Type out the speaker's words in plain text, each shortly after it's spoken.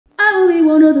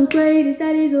one of the greatest,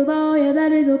 that is a vow, yeah,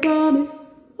 that is a promise.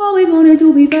 Always wanted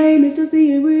to be famous, just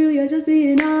being real, yeah, just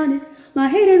being honest. My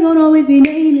haters won't always be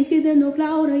nameless, give them no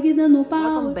clout, I give them no power.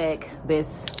 Welcome back,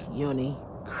 Best Uni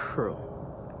crew.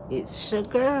 It's your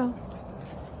girl.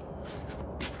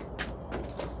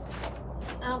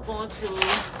 I'm going to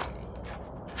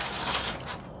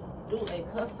do a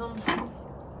custom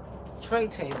tray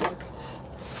table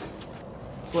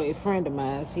for a friend of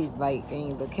mine. He's like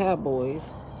in the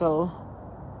Cowboys. So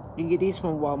you get these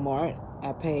from Walmart.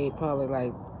 I paid probably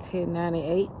like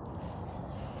 $10.98.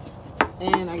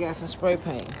 And I got some spray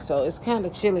paint. So it's kind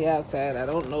of chilly outside. I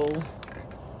don't know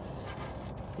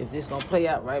if this gonna play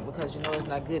out right because you know it's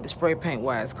not good to spray paint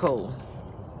while it's cold.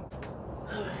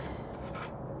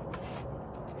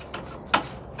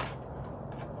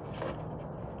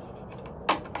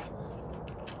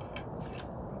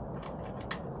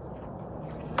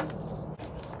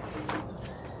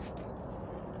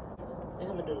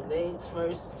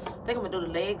 First, I think I'm gonna do the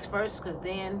legs first because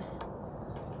then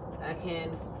I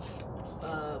can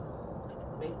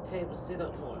make the table sit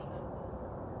up more.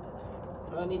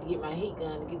 I need to get my heat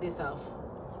gun to get this off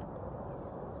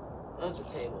of the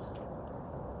table.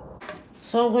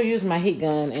 So I'm gonna use my heat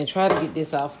gun and try to get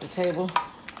this off the table.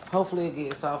 Hopefully it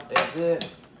gets off that good.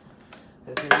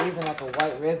 Because it's leaving like a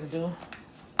white residue.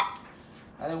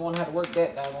 I didn't want to have to work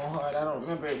that doggone hard. I don't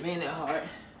remember it being that hard.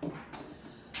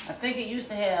 I think it used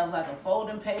to have like a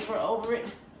folding paper over it.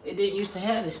 It didn't used to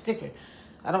have the sticker.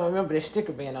 I don't remember the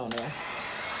sticker being on there.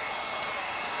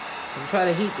 So I'm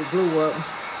trying to heat the glue up.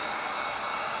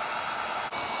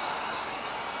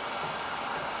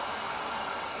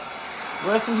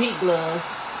 Wear some heat gloves,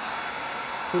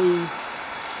 please.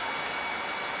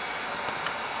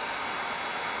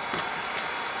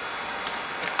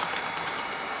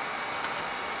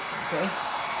 Okay.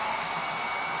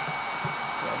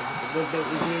 A little bit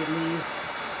we did leave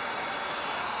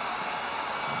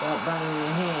without burning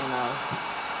your hand off.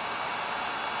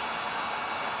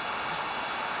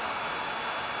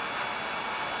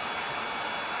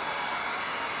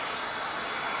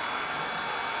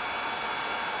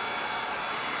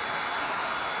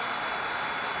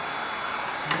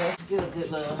 Okay, get a good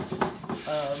little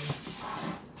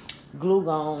glue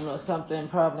gun or something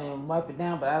probably and wipe it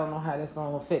down, but I don't know how that's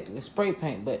going to affect the spray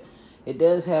paint, but it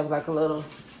does have like a little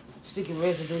sticky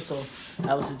residue, so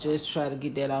I would suggest try to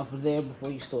get that off of there before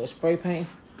you start spray paint.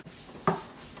 Try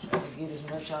to get as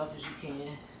much off as you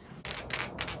can.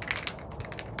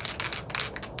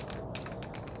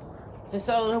 And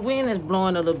so the wind is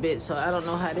blowing a little bit, so I don't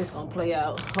know how this is gonna play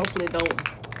out. Hopefully it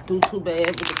don't do too bad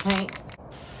with the paint.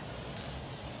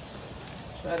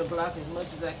 Try to block as much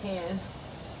as I can.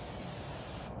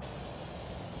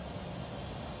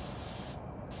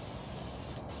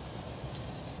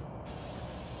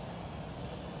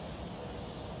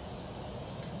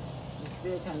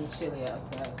 Still kind of chilly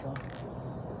outside, so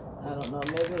I don't know.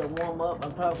 Maybe it'll warm up.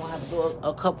 I'm probably gonna have to do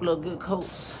a couple of good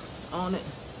coats on it.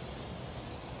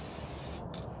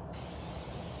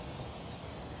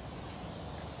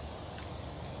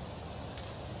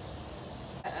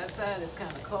 Outside is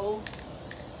kind of cold,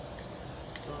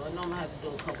 so I know I'm gonna have to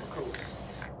do a couple of coats.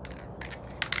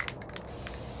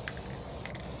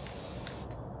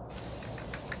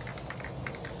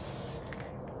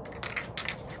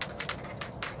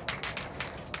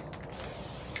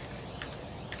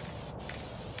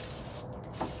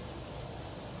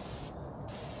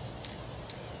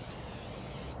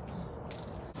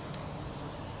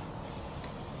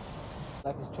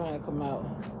 Like it's trying to come out.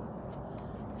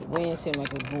 The wind seems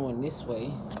like it's going this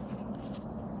way.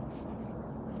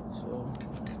 So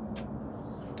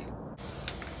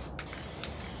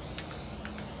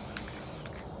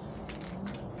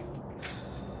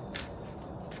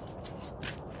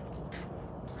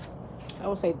I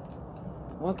would say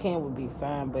one can would be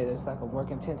fine, but it's like I'm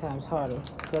working 10 times harder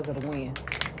because of the wind.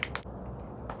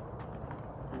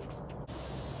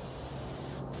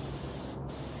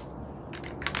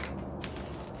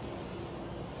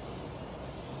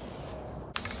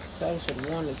 I should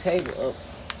warm the table up.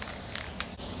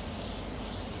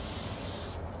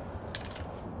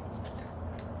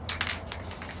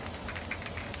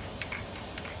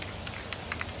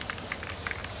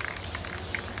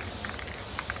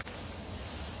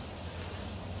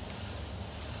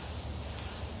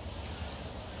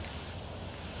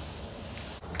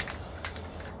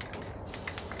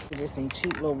 Just some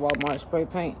cheap little Walmart spray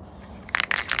paint.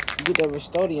 Get that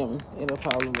Rust-Oleum, it'll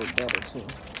probably look better too.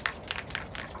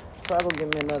 Probably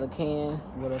give me another can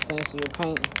with a fancier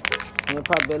paint, and it'll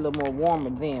probably be a little more warmer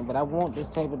then. But I want this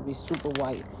table to be super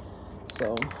white,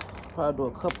 so probably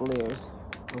do a couple layers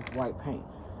with white paint.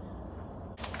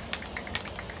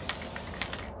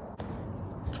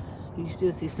 You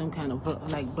still see some kind of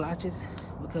like blotches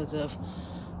because of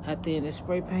how thin the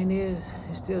spray paint is.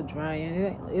 It's still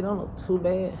drying. It don't look too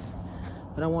bad,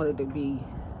 but I want it to be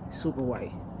super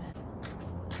white.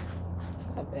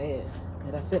 Not bad,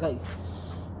 but I feel like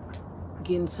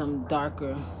getting some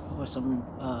darker or some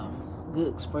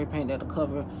good spray paint that'll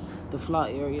cover the flaw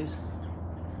areas.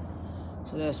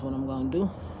 So that's what I'm gonna do.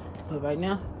 But right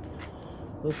now,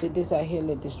 we'll sit this out here,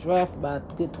 let this dry for about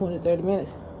a good 20-30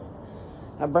 minutes.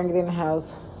 I bring it in the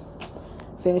house,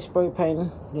 finish spray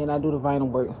painting, then I do the vinyl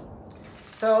work.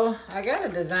 So I got a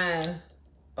design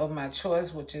of my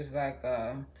choice, which is like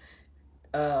an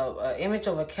image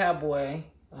of a cowboy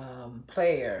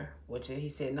player, which he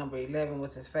said number 11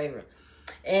 was his favorite.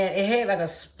 And it had like a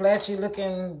splashy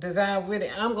looking design with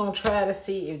it. I'm gonna try to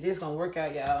see if this gonna work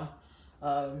out, y'all.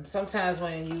 Sometimes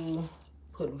when you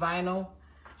put vinyl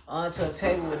onto a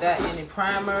table without any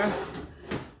primer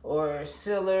or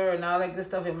sealer and all that good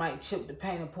stuff, it might chip the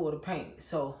paint and pull the paint.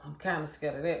 So I'm kind of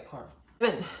scared of that part. I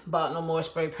haven't bought no more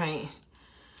spray paint.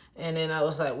 And then I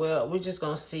was like, well, we're just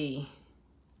gonna see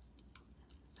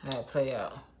how it play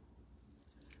out.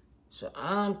 So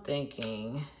I'm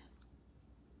thinking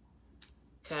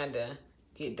kind of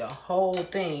get the whole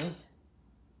thing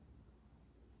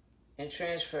and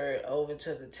transfer it over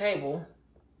to the table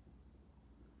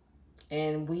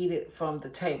and weed it from the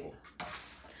table.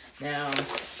 Now,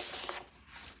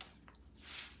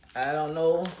 I don't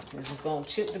know if it's gonna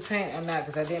chip the paint or not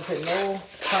because I didn't put no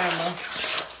primer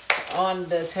on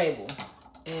the table,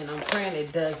 and I'm praying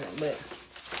it doesn't. But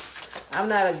I'm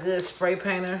not a good spray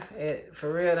painter,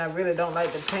 for real. I really don't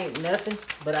like to paint nothing,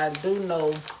 but I do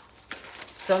know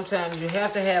sometimes you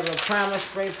have to have a primer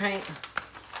spray paint,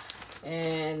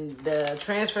 and the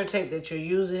transfer tape that you're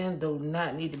using do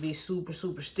not need to be super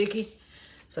sticky.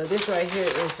 So this right here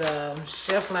is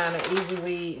Chef Liner Easy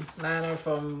Weed liner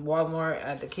from Walmart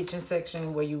at the kitchen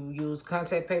section, where you use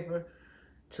contact paper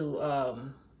to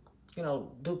you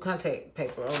know, do contact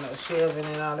paper on the shelving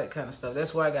and all that kind of stuff.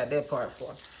 That's where I got that part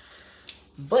for.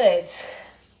 But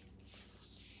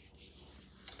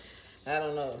I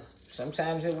don't know.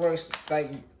 Sometimes it works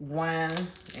like wine,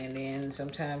 and then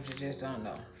sometimes you just don't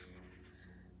know.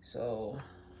 So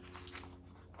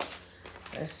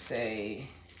let's say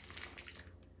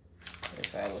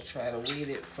if I will try to weed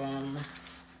it from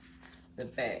the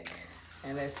back,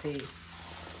 and let's see,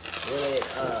 will it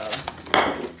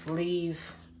leave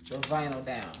the vinyl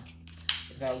down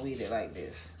if I weed it like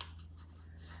this.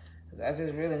 Because I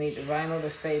just really need the vinyl to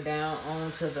stay down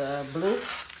onto the blue.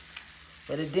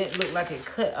 But it didn't look like it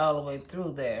cut all the way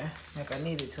through there like I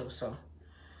needed to. So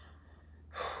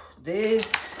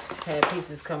this had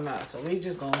pieces come out. So we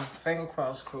just gonna finger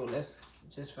cross crew. Let's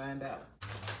just find out.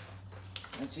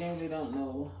 I generally don't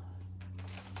know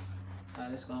how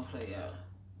this gonna play out.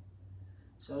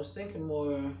 So I was thinking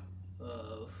more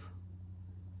of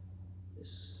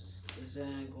this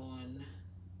design going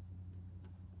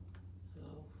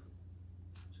off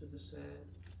to the side.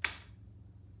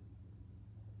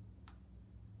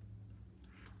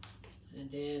 And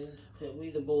then put We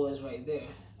The Boys right there.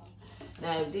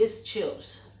 Now if this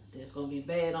chips, it's gonna be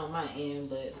bad on my end,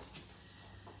 but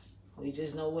we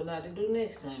just know what not to do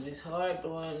next time. It's hard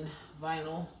doing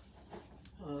vinyl.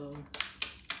 And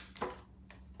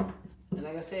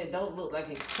like I said, it don't look like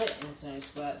it cut in certain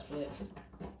spots, but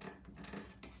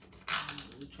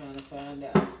I'm trying to find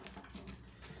out.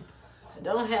 I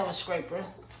don't have a scraper.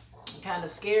 I'm kind of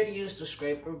scared to use the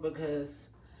scraper because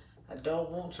I don't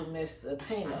want to mess the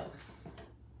paint up.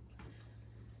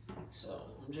 So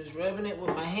I'm just rubbing it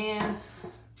with my hands,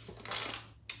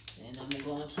 and I'm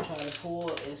going to try to pull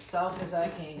as soft as I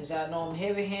can, because y'all know I'm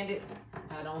heavy-handed.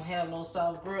 I don't have no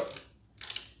soft grip.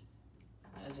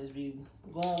 I just be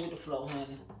going with the flow,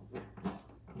 honey.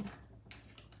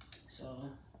 So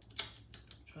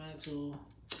trying to,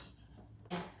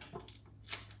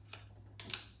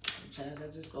 sometimes I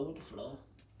just go with the flow.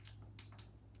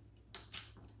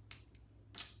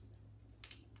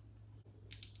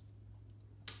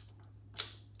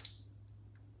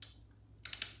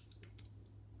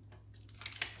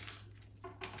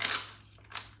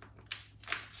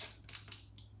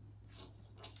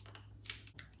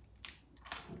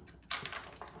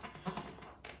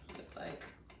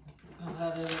 A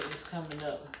lot of it is coming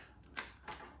up.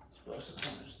 It's supposed to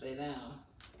come and stay down.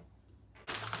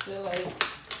 I feel like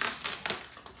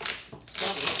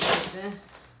something's missing.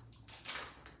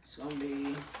 It's gonna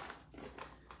be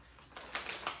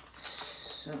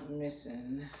something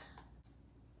missing.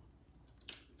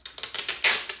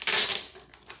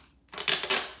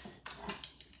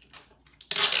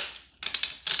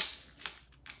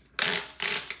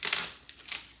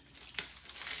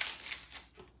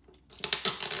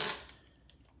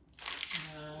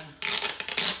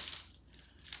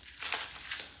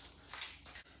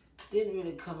 Didn't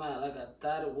really come out like I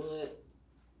thought it would.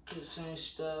 Do certain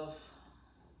stuff.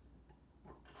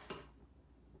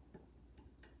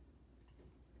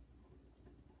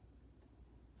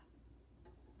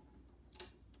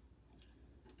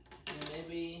 And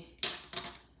maybe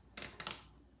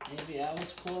I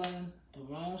was pulling the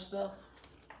wrong stuff.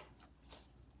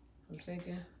 I'm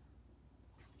thinking.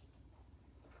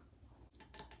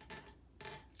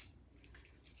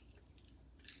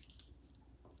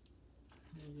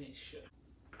 Let me make sure.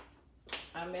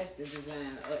 I messed the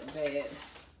design up bad.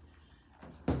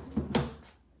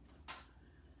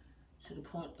 To the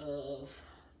point of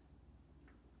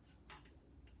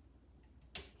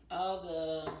all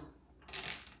the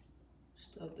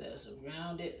stuff that's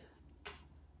around it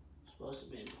supposed to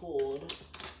have been pulled.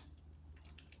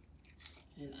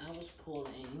 And I was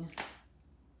pulling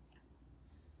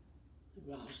the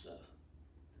wrong stuff.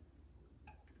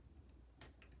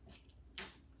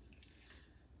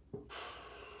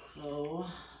 So,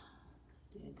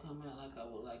 didn't come out like I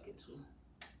would like it to.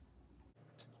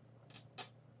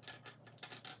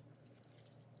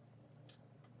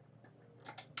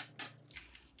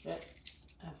 But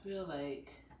I feel like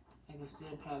I can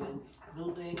still probably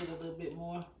bootleg it a little bit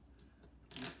more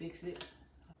and fix it.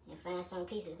 And find some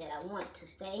pieces that I want to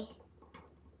stay.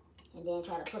 And then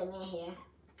try to put them in here.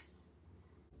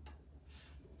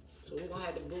 So we're gonna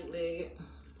have to bootleg it.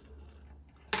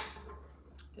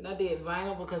 And I did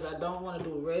vinyl because I don't want to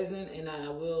do resin, and I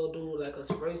will do like a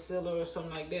spray sealer or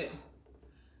something like that.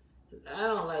 I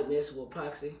don't like messing with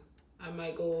epoxy. I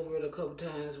might go over it a couple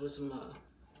times with some,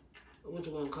 what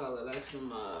you want to call it, like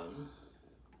some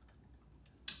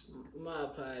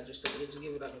Mod Podge or something, to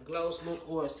give it like a gloss look,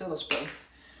 or a sealer spray.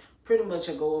 Pretty much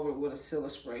I go over it with a sealer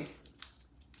spray.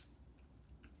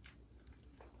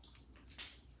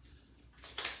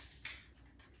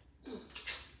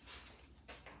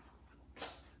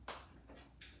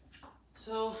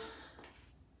 So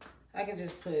I can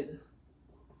just put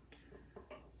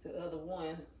the other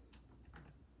one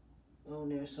on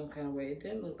there some kind of way. It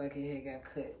didn't look like it had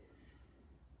got cut.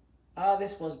 All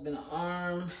this supposed to be an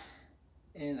arm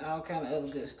and all kind of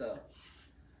other good stuff.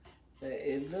 But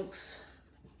it looks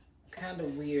kind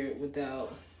of weird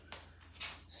without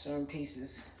certain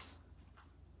pieces.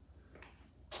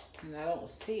 And I don't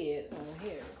see it on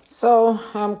here. So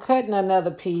I'm cutting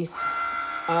another piece.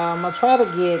 I'll try to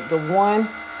get the one,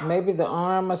 maybe the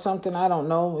arm or something. I don't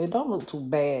know. It don't look too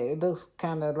bad. It looks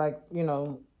kind of like, you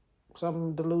know,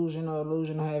 some delusion or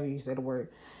illusion, however you say the word.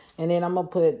 And then I'm going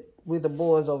to put with the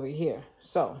boards over here.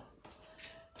 So,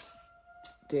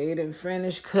 they didn't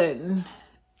finish cutting.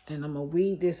 And I'm going to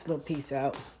weed this little piece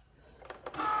out.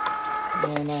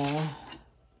 And,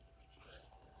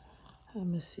 let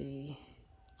me see.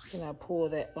 Can I pull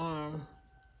that arm?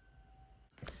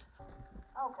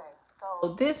 Okay.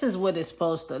 So this is what it's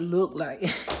supposed to look like.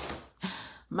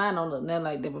 Mine don't look nothing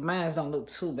like that, but mine don't look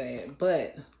too bad.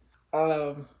 But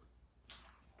I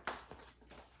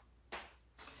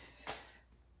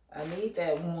need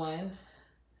that one,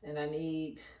 and I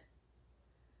need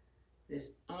this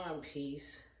arm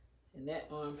piece and that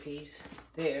arm piece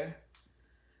there.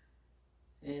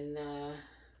 And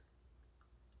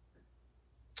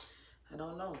I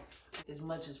don't know, as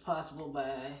much as possible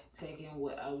by taking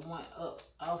what I want up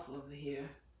off of here.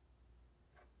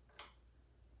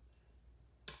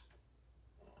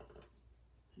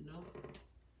 You know,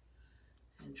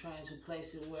 and trying to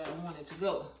place it where I want it to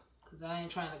go, because I ain't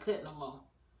trying to cut no more.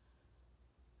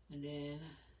 And then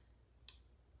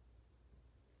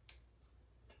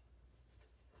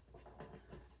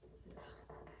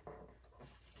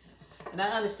and I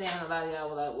understand a lot of y'all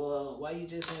were like, well, why you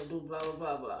just gonna do blah blah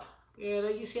blah blah.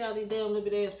 Girl, you see all these damn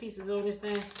little ass pieces on this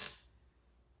thing? It's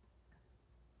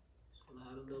a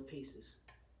lot of little pieces.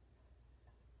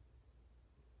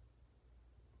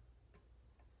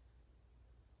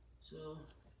 So,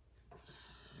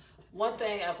 one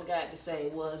thing I forgot to say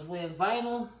was with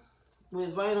vinyl,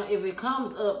 if it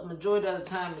comes up, majority of the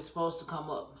time it's supposed to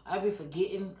come up. I be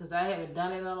forgetting because I haven't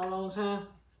done it in a long time.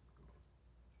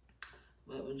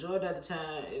 But majority of the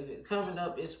time, if it's coming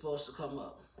up, it's supposed to come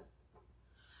up.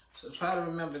 So try to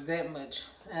remember that much.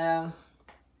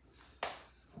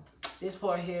 This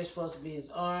part here is supposed to be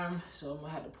his arm, so I'm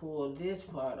gonna have to pull this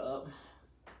part up.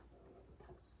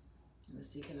 Let's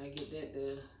see, can I get that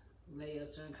to lay a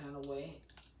certain kind of way?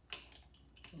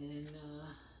 And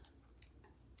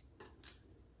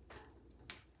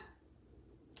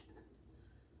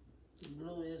the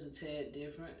blue is a tad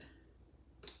different.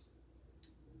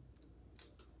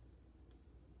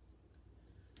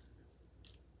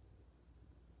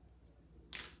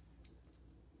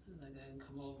 Like I can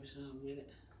come over something with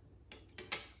it.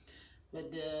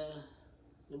 But the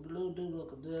blue do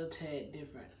look a little tad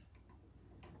different.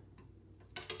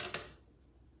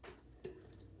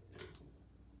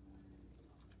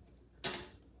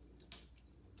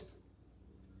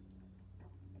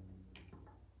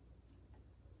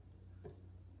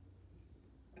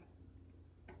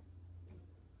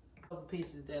 Couple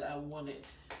pieces that I wanted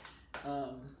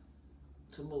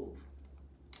to move.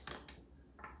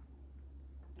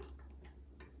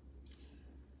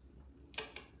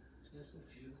 Just a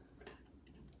few.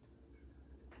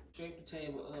 Straight the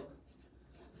table up.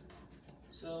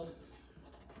 So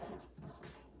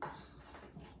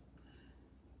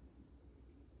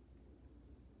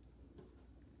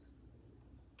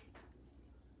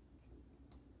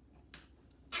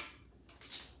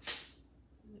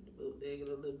bootleg it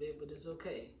a little bit, but it's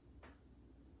okay.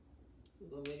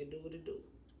 We're gonna make it do what it do.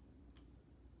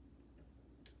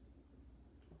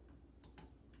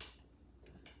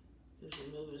 Just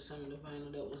removing some of the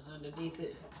vinyl that was underneath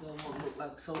it, so it won't look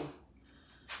like so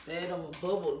bad of a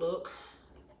bubble look.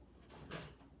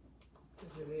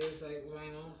 If it is like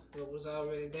vinyl that was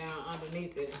already down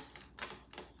underneath it.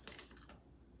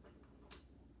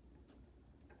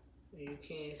 You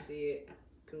can't see it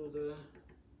through the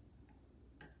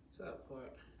top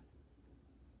part.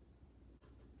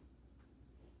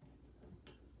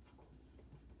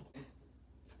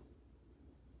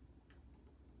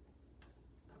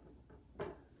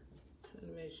 Trying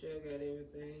to make sure I got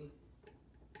everything.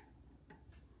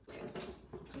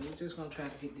 So we're just gonna try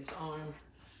to get this arm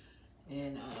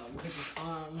and put this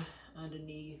arm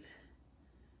underneath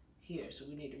here. So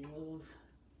we need to remove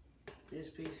this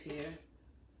piece here.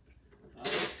 All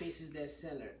these pieces that's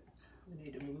centered. We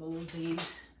need to remove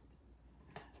these.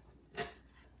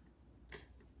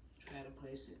 Try to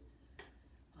place it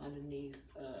underneath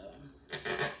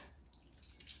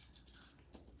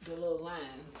the little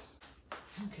lines.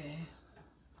 Okay.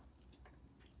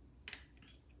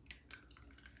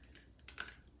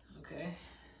 Okay.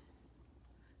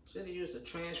 Should have used a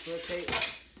transfer tape,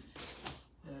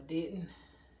 but I didn't.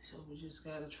 So we just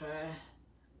gotta try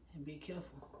and be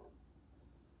careful.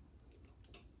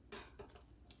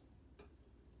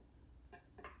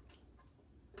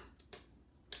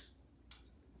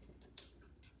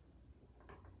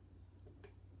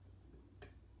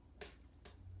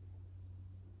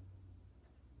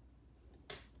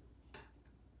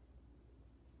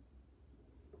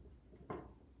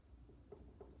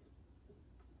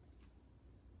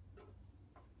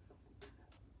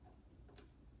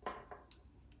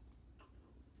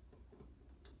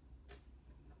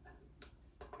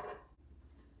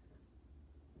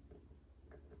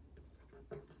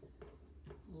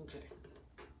 Okay.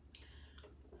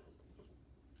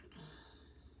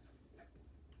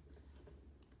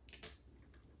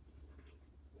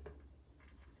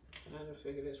 Trying to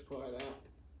figure this part out.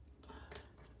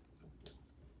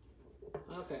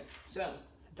 Okay, so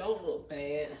don't look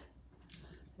bad.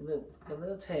 They look a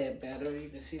little tad better. You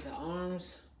can see the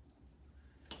arms.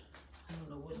 I don't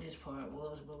know what this part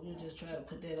was, but we'll just try to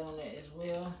put that on there as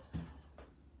well.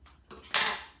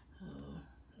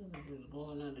 It was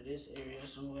going under this area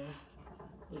somewhere.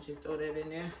 We'll just throw that in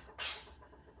there.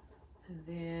 And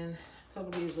then a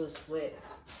couple of these little splits,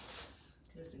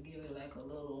 just to give it like a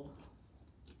little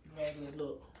regular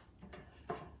look.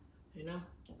 You know?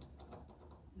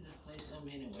 Just place them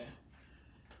anywhere.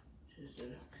 Just to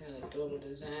kind of throw the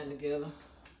design together.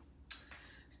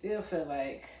 Still feel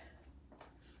like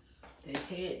the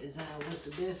head design was the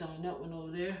best on that one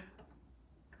over there.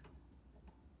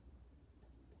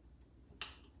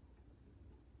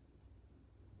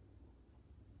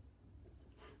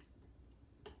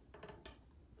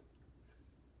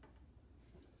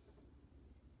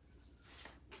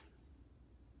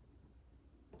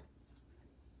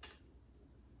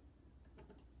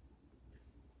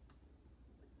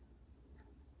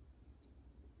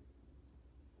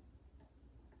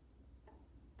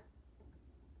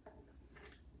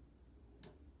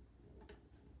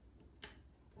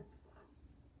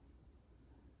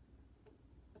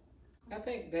 I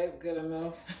think that's good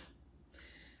enough.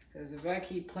 Because if I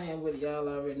keep playing with it, y'all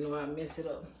already know I mess it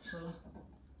up. So,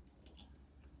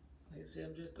 like I said,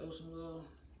 I'm just throw some little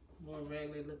more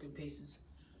regular looking pieces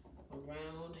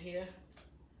around here.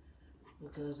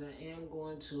 Because I am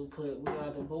going to put We Are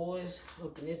the Boys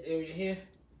up in this area here.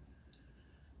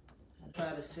 I'll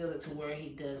try to seal it to where he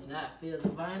does not feel the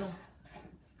vinyl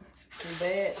too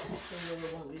bad. So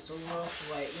it won't be so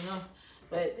rough, like, you know.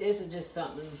 But this is just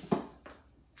something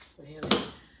for him to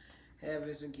have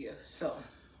as a gift. So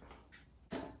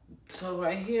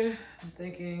right here, I'm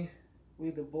thinking We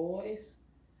the Boys.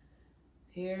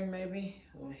 Here maybe,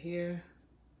 or here.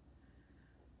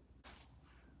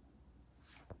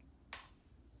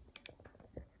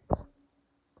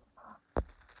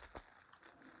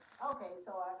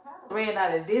 ran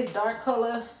out of this dark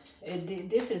color.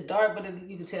 This is dark, but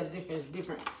you can tell the difference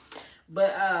different.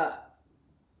 But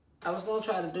I was gonna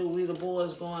try to do We the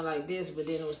Boys going like this, but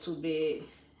then it was too big,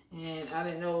 and I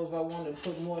didn't know if I wanted to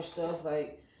put more stuff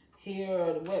like here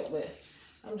or the wet. But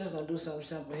I'm just gonna do something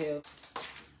simple here,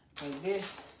 like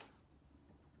this.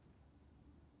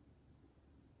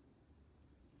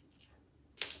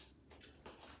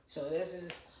 So this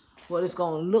is what it's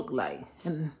gonna look like,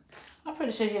 and I'm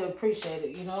pretty sure he'll appreciate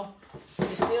it. You know,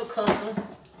 it's still custom.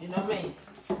 You know what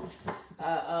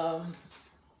I mean?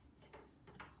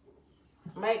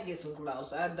 Might get some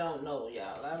gloss. I don't know,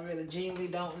 y'all. I really genuinely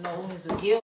don't know. It's a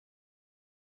gift.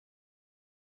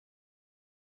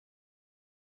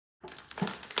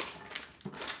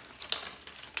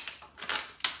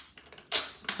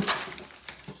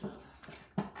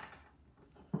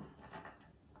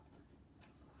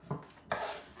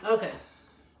 Okay.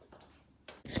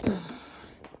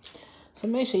 So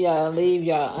make sure y'all leave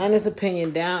y'all honest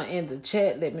opinion down in the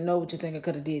chat. Let me know what you think I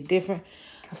could have did different.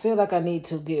 I feel like I need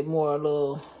to get more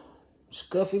little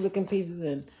scuffy looking pieces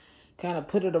and kind of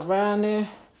put it around there.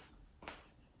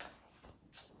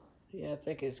 Yeah, I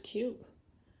think it's cute.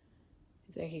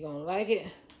 You think he gonna like it?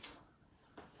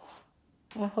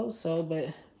 I hope so, but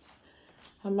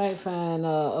I might find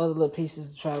other little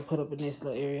pieces to try to put up in this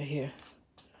little area here.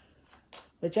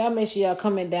 But y'all make sure y'all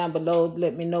comment down below.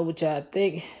 Let me know what y'all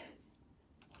think.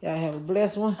 Y'all have a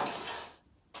blessed one.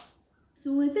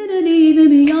 To infinity, even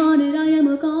beyond it, I am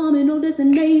a calm and no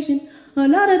destination. A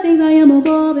lot of things I am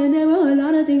above, and there are a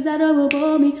lot of things that are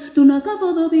above me. Do not come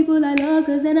for the people I love,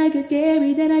 cause then I get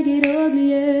scary, then I get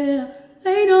ugly, yeah.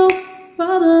 Ain't no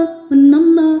problem when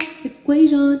I'm the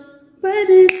equation.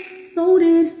 Present,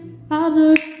 noted,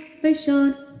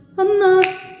 observation. I'm not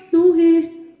new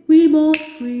here, reborn,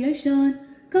 creation.